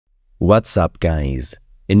What's up guys?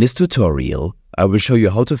 In this tutorial, I will show you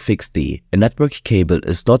how to fix the network cable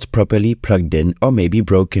is not properly plugged in or maybe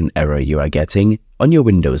broken error you are getting on your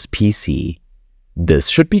Windows PC. This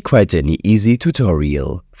should be quite an easy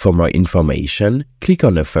tutorial. For more information, click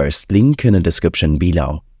on the first link in the description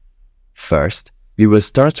below. First, we will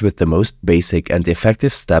start with the most basic and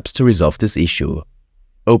effective steps to resolve this issue.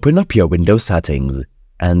 Open up your Windows settings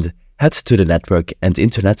and head to the Network and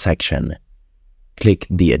Internet section. Click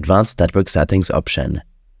the Advanced Network Settings option.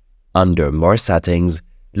 Under More Settings,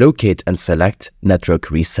 locate and select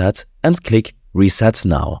Network Reset and click Reset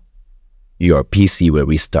Now. Your PC will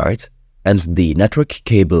restart and the network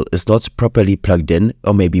cable is not properly plugged in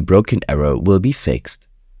or maybe broken error will be fixed.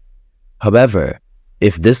 However,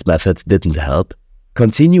 if this method didn't help,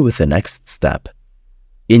 continue with the next step.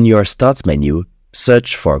 In your Start menu,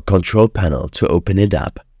 search for Control Panel to open it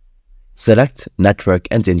up. Select Network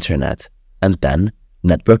and Internet and then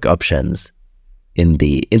Network Options. In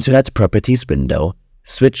the Internet Properties window,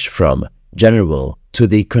 switch from General to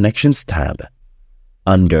the Connections tab.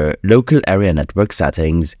 Under Local Area Network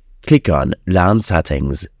Settings, click on LAN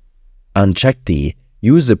Settings. Uncheck the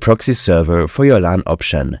Use a proxy server for your LAN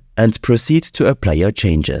option and proceed to apply your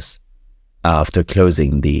changes. After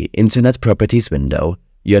closing the Internet Properties window,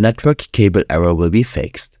 your network cable error will be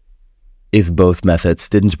fixed. If both methods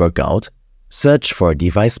didn't work out, search for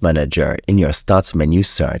Device Manager in your Start menu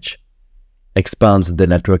search. Expand the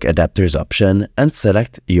Network Adapters option and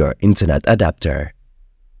select your Internet adapter.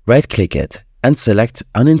 Right-click it and select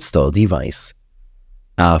Uninstall Device.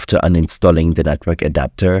 After uninstalling the network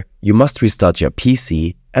adapter, you must restart your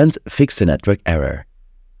PC and fix the network error.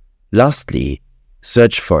 Lastly,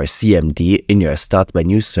 search for CMD in your Start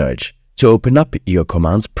menu search to open up your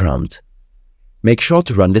command prompt. Make sure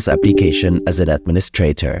to run this application as an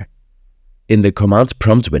administrator. In the command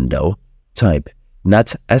prompt window, type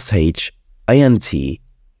netsh int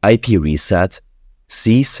ip-reset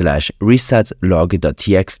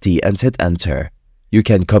c/resetlog.txt and hit enter. You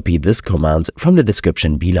can copy this command from the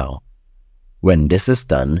description below. When this is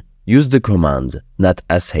done, use the command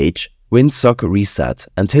netsh winsock reset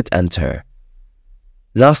and hit enter.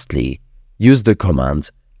 Lastly, use the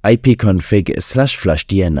command ipconfig/flush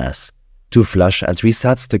DNS to flush and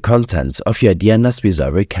reset the content of your DNS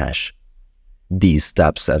reserver cache. These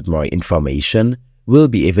steps and more information will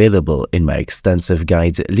be available in my extensive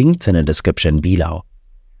guide linked in the description below.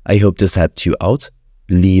 I hope this helped you out.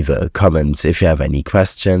 Leave a comment if you have any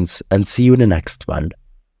questions and see you in the next one.